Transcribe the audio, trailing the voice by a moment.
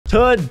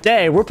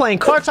Today, we're playing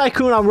Car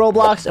Tycoon on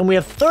Roblox, and we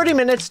have 30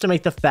 minutes to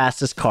make the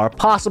fastest car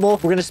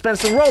possible. We're gonna spend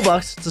some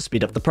Robux to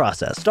speed up the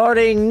process.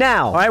 Starting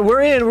now. All right,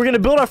 we're in. We're gonna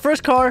build our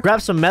first car, grab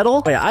some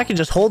metal. Wait, I can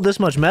just hold this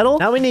much metal.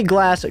 Now we need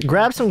glass.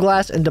 Grab some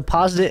glass and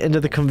deposit it into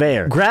the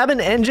conveyor. Grab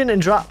an engine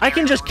and drop. I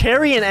can just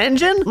carry an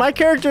engine? My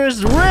character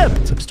is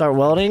ripped. Start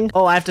welding.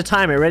 Oh, I have to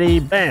time it.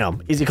 Ready?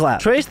 Bam. Easy clap.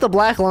 Trace the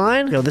black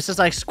line. Yo, this is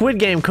like Squid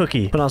Game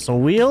cookie. Put on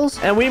some wheels,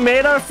 and we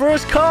made our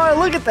first car.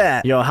 Look at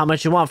that. Yo, how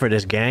much you want for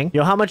this, gang?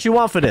 Yo, how much you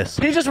want for this?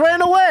 He just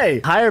ran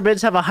away. Higher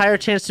bids have a higher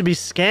chance to be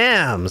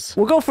scams.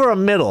 We'll go for a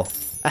middle.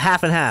 A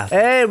half and half.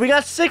 Hey, we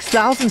got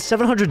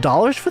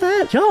 $6,700 for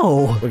that?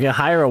 Yo, we're gonna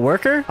hire a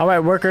worker? All right,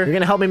 worker, you're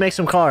gonna help me make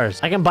some cars.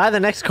 I can buy the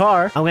next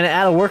car. I'm gonna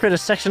add a worker to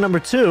section number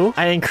 2.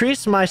 I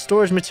increased my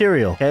storage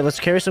material. Okay, let's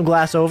carry some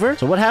glass over.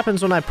 So what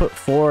happens when I put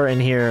 4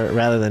 in here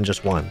rather than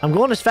just 1? I'm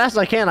going as fast as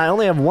I can. I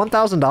only have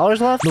 $1,000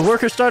 left. The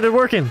worker started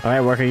working. All right,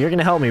 worker, you're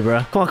gonna help me,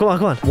 bro. Come on, come on,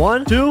 come on.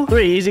 1, 2,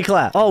 3, easy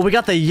clap. Oh, we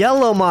got the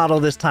yellow model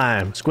this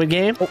time. Squid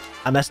Game. Oh,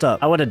 I messed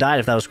up. I would have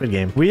died if that was Squid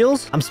Game.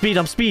 Wheels. I'm speed.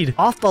 I'm speed.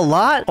 Off the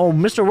lot. Oh,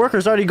 Mr.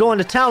 Worker's already going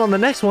to town on the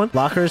next one.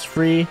 Lockers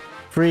free.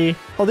 Free.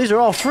 Oh, these are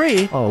all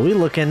free. Oh, we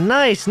looking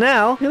nice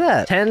now. Look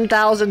at that.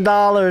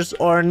 $10,000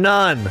 or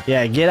none.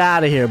 Yeah, get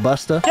out of here,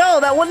 Busta. Yo,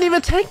 that wasn't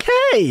even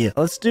 10K.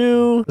 Let's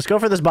go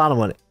for this bottom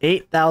one.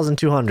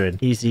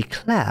 8,200. Easy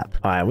clap.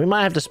 All right, we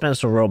might have to spend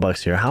some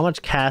Robux here. How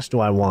much cash do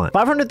I want?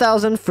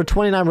 500,000 for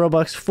 29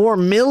 Robux. 4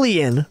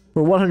 million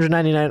for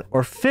 199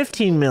 or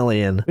 15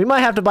 million. We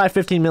might have to buy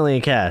 15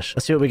 million cash.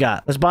 Let's see what we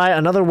got. Let's buy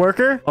another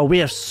worker. Oh, we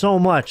have so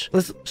much.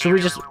 Should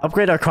we just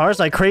upgrade our cars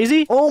like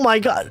crazy? Oh my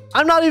God.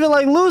 I'm not even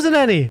like losing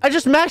any. I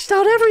just maxed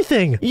out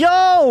everything.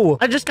 Yo,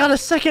 I just got a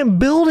second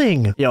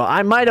building. Yo,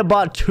 I might have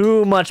bought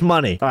too much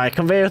money. All right,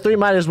 conveyor 3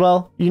 might as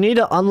well. You need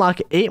to unlock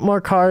 8 more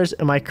cars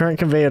in my current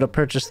conveyor to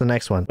purchase the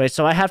next one. Wait,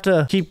 so I have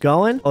to keep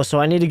going? Oh, so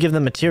I need to give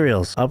them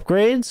materials.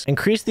 Upgrades.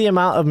 Increase the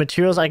amount of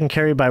materials I can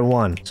carry by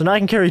 1. So now I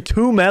can carry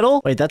 2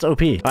 metal. Wait, that's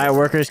OP. All right,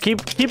 workers,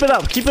 keep it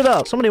up. Keep it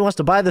up. Somebody wants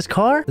to buy this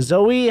car.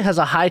 Zoe has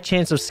a high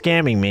chance of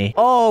scamming me.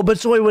 Oh, but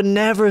Zoe would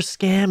never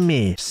scam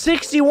me.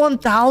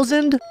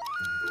 61,000?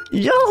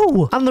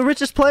 Yo, I'm the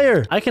richest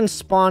player. I can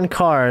spawn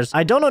cars.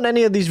 I don't own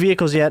any of these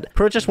vehicles yet.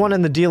 Purchase one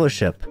in the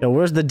dealership. Yo,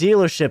 where's the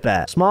dealership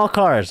at? Small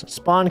cars.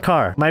 Spawn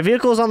car. My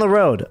vehicle is on the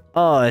road.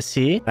 Oh, I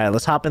see. All right,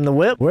 let's hop in the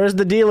whip. Where's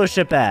the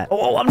dealership at?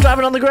 Oh, I'm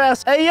driving on the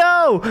grass. Hey,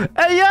 yo.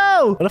 Hey,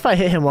 yo. What if I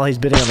hit him while he's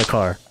bidding on the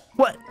car?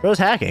 What? Bro's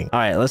hacking. All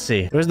right, let's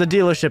see. Where's the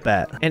dealership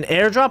at? An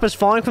airdrop is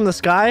falling from the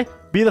sky.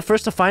 Be the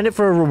first to find it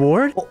for a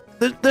reward. Oh,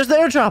 there's the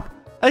airdrop.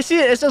 I see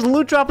it. It says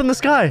loot drop in the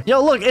sky.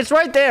 Yo, look, it's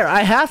right there.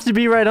 I have to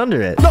be right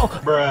under it. No,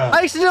 bruh.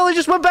 I accidentally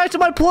just went back to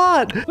my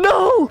plot.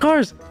 No,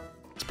 cars.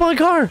 Spawn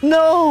car.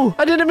 No,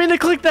 I didn't mean to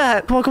click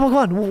that. Come on, come on, come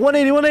on.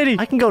 180, 180.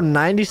 I can go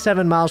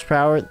 97 miles per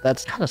hour.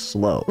 That's kind of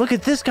slow. Look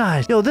at this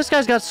guy. Yo, this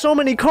guy's got so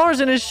many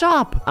cars in his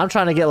shop. I'm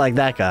trying to get like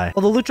that guy.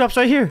 Oh, the loot drop's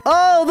right here.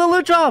 Oh, the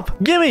loot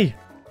drop. Gimme.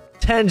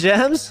 10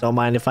 gems? Don't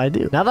mind if I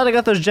do. Now that I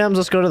got those gems,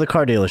 let's go to the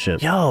car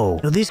dealership. Yo,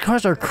 these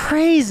cars are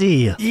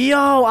crazy.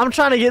 Yo, I'm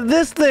trying to get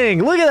this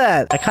thing. Look at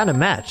that. I kind of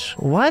match.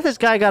 Why this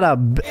guy got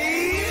a...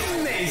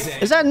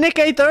 Is that Nick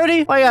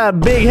 830? I got a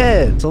big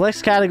head.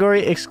 Select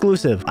category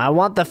exclusive. I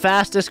want the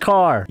fastest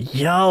car.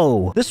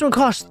 Yo, this one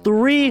costs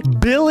 $3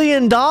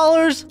 billion.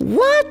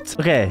 What?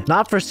 Okay,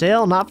 not for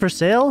sale, not for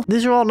sale.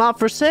 These are all not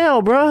for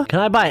sale, bro. Can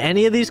I buy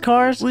any of these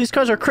cars? Well, these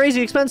cars are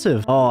crazy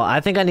expensive. Oh,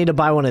 I think I need to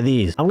buy one of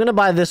these. I'm gonna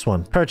buy this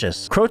one.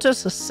 Purchase.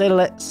 Crotus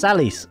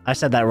Salis. I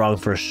said that wrong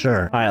for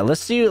sure. All right,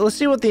 let's see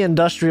what the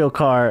industrial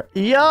car.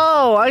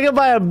 Yo, I can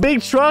buy a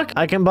big truck.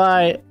 I can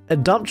buy a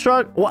dump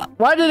truck.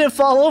 Why did it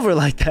fall over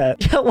like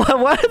that?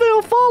 Why are they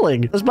all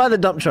falling? Let's buy the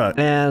dump truck.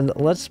 And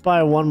let's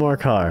buy one more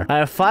car. I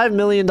have $5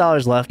 million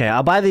left. Okay,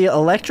 I'll buy the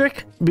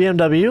electric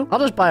BMW. I'll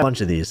just buy a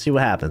bunch of these. See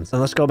what happens. And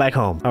let's go back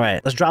home. All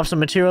right, let's drop some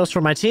materials for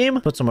my team.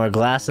 Put some more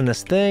glass in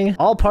this thing.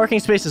 All parking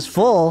spaces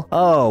full.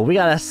 Oh, we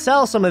gotta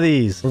sell some of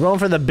these. We're going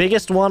for the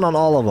biggest one on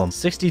all of them.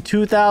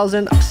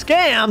 62,000.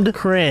 Scammed.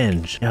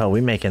 Cringe. Yo, we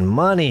making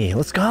money.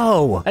 Let's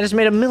go. I just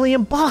made $1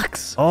 million.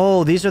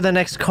 Oh, these are the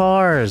next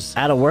cars.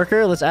 Add a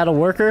worker. Let's add a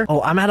worker.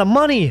 Oh, I'm out of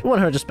money. I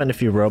want her to spend a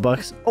few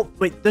Robux. Oh,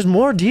 wait, there's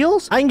more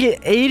deals? I can get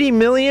 80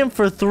 million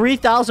for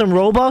 3,000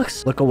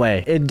 Robux? Look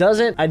away.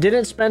 I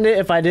didn't spend it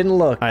if I didn't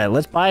look. All right,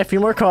 let's buy a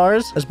few more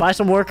cars. Let's buy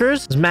some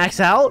workers. Let's max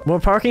out. More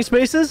parking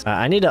spaces.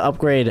 I need to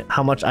upgrade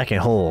how much I can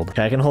hold.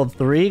 Okay, I can hold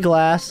 3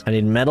 glass. I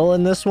need metal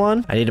in this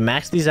one. I need to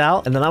max these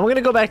out. And then I'm going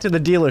to go back to the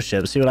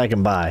dealership, see what I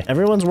can buy.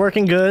 Everyone's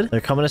working good.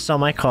 They're coming to sell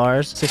my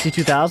cars.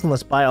 62,000.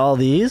 Let's buy all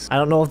these. I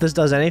don't know if this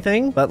does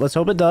anything, but let's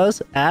hope it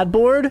does. Ad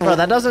board. Bro,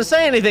 that doesn't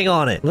say anything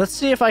on it. Let's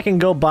see if I can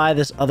go buy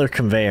this other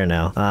conveyor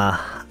now.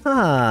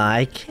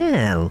 I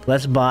can.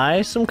 Let's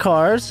buy some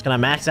cars. Can I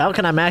max out?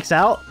 Can I max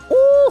out?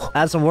 Ooh,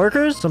 add some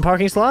workers, some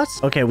parking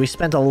slots. Okay, we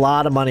spent a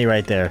lot of money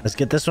right there. Let's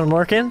get this one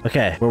working.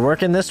 Okay, we're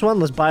working this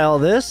one. Let's buy all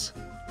this.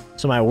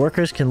 so my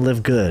workers can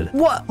live good.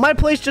 What? My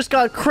place just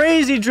got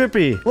crazy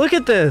drippy. Look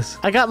at this.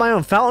 I got my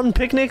own fountain,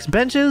 picnics,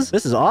 benches.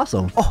 This is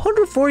awesome.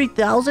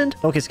 140,000?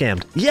 Don't get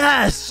scammed.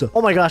 Yes!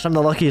 Oh my gosh, I'm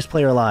the luckiest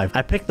player alive.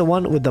 I picked the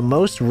one with the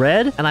most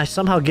red, and I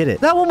somehow get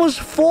it. That one was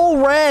full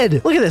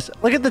red. Look at this.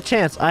 Look at the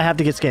chance I have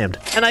to get scammed.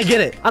 And I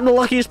get it. I'm the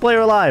luckiest player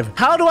alive.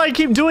 How do I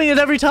keep doing it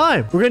every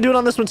time? We're gonna do it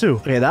on this one too.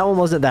 Okay, that one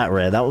wasn't that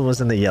red. That one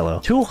was in the yellow.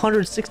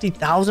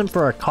 260,000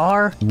 for a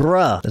car?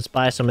 Bruh. Let's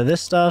buy some of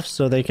this stuff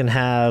so they can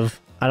have...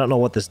 I don't know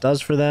what this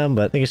does for them,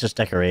 but I think it's just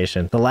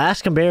decoration. The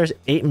last conveyor is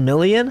 8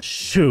 million.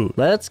 Shoot.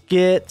 Let's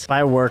get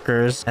buy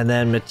workers and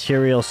then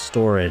material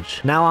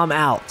storage. Now I'm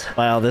out.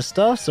 Buy all this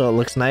stuff so it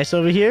looks nice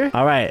over here.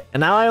 All right.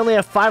 And now I only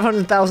have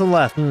 500,000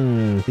 left.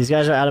 These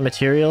guys are out of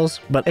materials,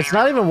 but it's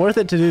not even worth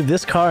it to do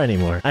this car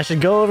anymore. I should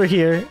go over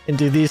here and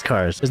do these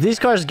cars because these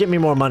cars get me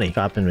more money.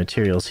 Drop in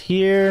materials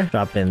here.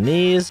 Drop in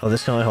these. Oh,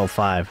 this can only hold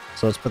 5.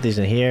 So let's put these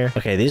in here.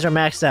 Okay, these are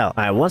maxed out.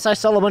 All right. Once I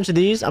sell a bunch of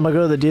these, I'm going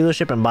to go to the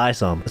dealership and buy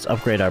some. Let's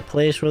upgrade our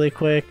place really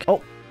quick.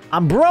 Oh,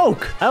 I'm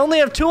broke. I only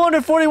have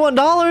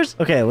 $241.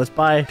 Okay, let's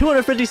buy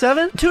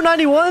 257,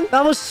 291.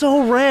 That was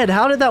so red.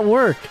 How did that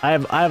work? I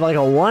have like a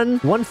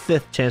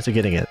 1/5 chance of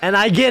getting it, and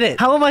I get it.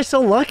 How am I so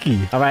lucky?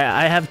 All right,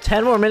 I have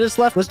 10 more minutes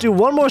left. Let's do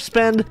one more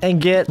spend and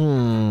get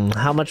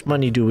how much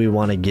money do we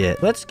want to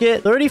get? Let's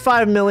get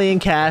 35 million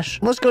cash.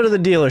 Let's go to the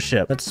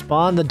dealership. Let's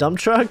spawn the dump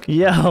truck.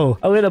 Yo,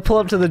 I'm gonna pull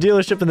up to the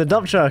dealership in the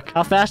dump truck.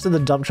 How fast did the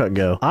dump truck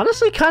go?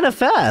 Honestly, kind of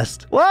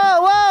fast. Whoa,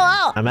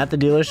 whoa. I'm at the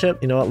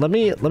dealership. You know what?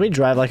 Let me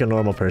drive like a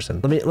normal person.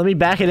 Let me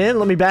back it in.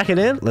 Let me back it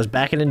in. Let's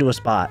back it into a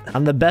spot.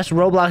 I'm the best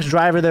Roblox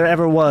driver there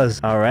ever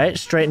was. All right,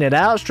 straighten it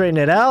out. Straighten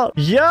it out.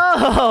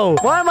 Yo,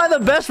 why am I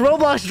the best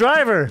Roblox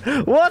driver?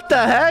 What the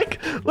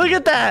heck? Look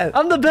at that.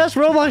 I'm the best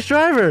Roblox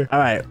driver. All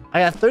right,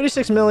 I got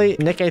 36 milli.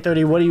 Nick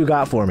A30, what do you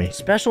got for me?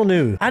 Special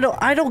news. I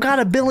don't got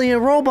a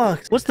billion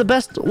Robux. What's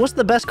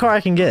the best car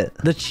I can get?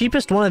 The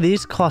cheapest one of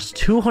these costs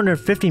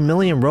 250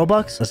 million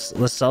Robux.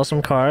 Let's sell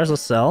some cars.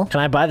 Let's sell.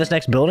 Can I buy this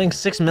next building?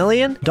 6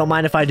 million? Don't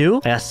mind if I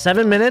do. I got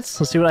 7 minutes.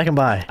 Let's see what I can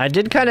buy. I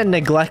did kind of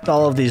neglect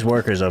all of these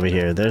workers over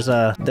here.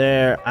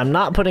 I'm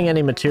not putting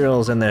any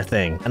materials in their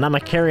thing, and I'm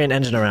gonna carry an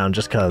engine around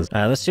just cause.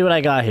 All right, let's see what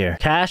I got here.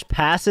 Cash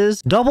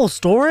passes, double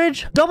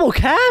storage, double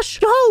cash.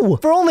 Yo,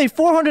 for only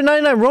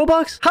 499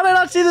 Robux. How did I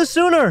not see this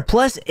sooner?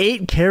 Plus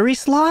 8 carry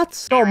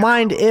slots. Don't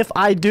mind if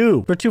I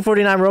do for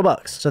 249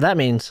 Robux. So that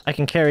means I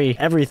can carry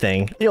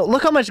everything. Yo,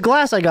 look how much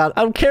glass I got.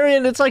 I'm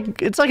carrying. It's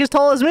like as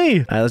tall as me.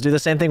 All right, let's do the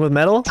same thing with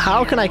metal.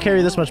 How can I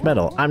carry this much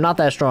metal? I'm not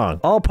that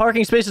strong. All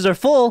parking spaces are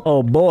full.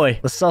 Oh boy,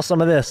 let's sell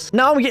some of this.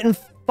 Now I'm getting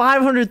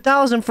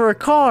 500,000 for a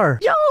car.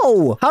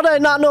 Yo, how did I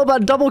not know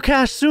about double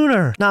cash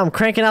sooner? Now I'm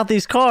cranking out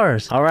these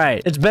cars. All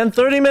right, it's been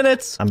 30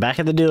 minutes. I'm back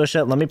at the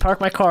dealership. Let me park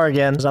my car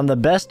again because I'm the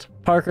best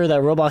parker that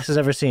Roblox has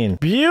ever seen.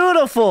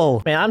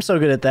 Beautiful. Man, I'm so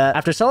good at that.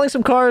 After selling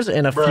some cars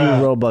and a few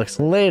Robux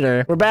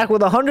later, we're back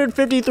with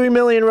 153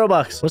 million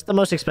Robux. What's the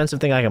most expensive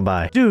thing I can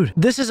buy? Dude,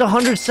 this is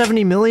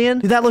 170 million.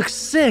 Dude, that looks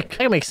sick.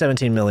 I can make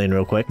 17 million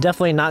real quick.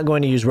 Definitely not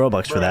going to use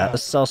Robux for that.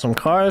 Let's sell some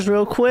cars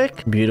real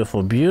quick.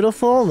 Beautiful,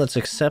 beautiful. Let's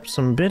accept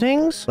some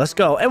biddings. Let's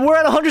go. And we're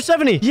at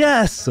 170.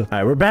 Yes. All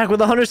right, we're back with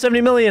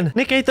 170 million.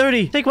 Nick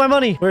A30, take my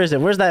money. Where is it?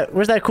 Where's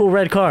that cool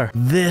red car?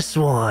 This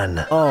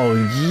one. Oh,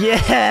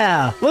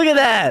 yeah. Look at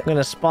that. I'm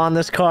gonna spawn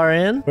this car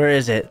in. Where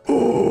is it?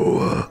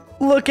 Ooh,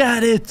 look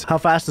at it. How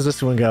fast does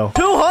this one go?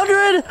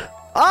 200.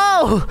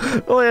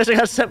 Oh, I actually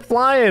got set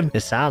flying.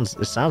 It sounds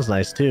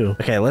nice too.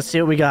 Okay, let's see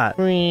what we got.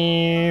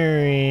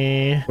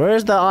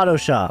 Where's the auto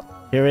shop?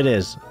 Here it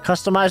is.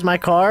 Customize my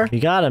car.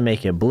 You gotta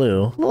make it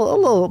blue.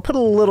 Put a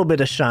little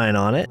bit of shine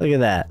on it. Look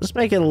at that. Let's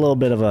make it a little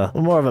bit of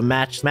more of a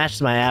match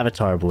to my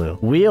avatar blue.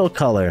 Wheel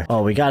color.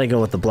 Oh, we gotta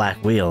go with the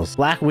black wheels.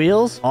 Black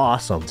wheels?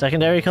 Awesome.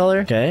 Secondary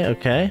color? Okay,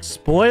 okay.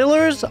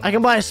 Spoilers? I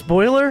can buy a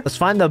spoiler? Let's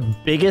find the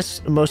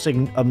biggest, most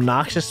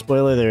obnoxious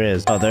spoiler there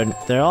is. Oh,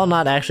 they're all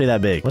not actually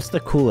that big. What's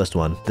the coolest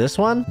one? This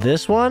one?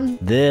 This one?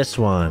 This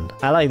one.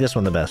 I like this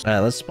one the best. All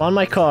right, let's spawn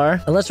my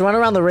car and let's run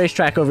around the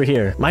racetrack over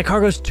here. My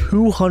car goes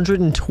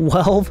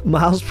 212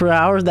 miles per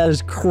hour. That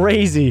is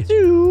crazy.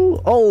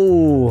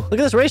 Oh, look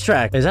at this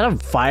racetrack. Is that a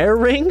fire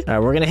ring? All right,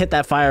 we're gonna hit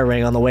that fire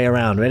ring on the way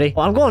around. Ready?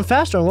 Oh, I'm going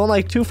faster. I'm going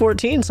like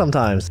 214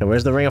 sometimes. Okay,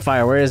 where's the ring of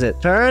fire? Where is it?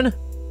 Turn.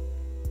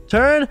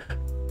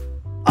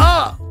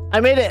 Ah!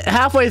 I made it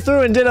halfway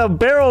through and did a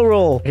barrel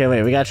roll. Okay,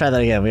 wait, we gotta try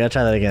that again.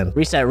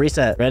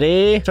 Reset.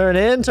 Ready? Turn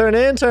in.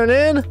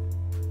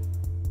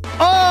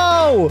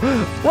 Oh,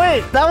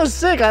 wait, that was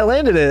sick. I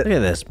landed it. Look at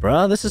this,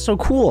 bro. This is so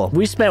cool.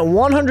 We spent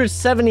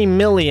 170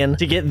 million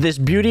to get this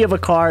beauty of a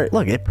car.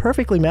 Look, it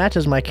perfectly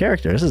matches my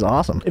character. This is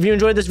awesome. If you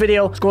enjoyed this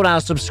video, scroll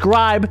down,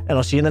 subscribe, and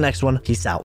I'll see you in the next one. Peace out.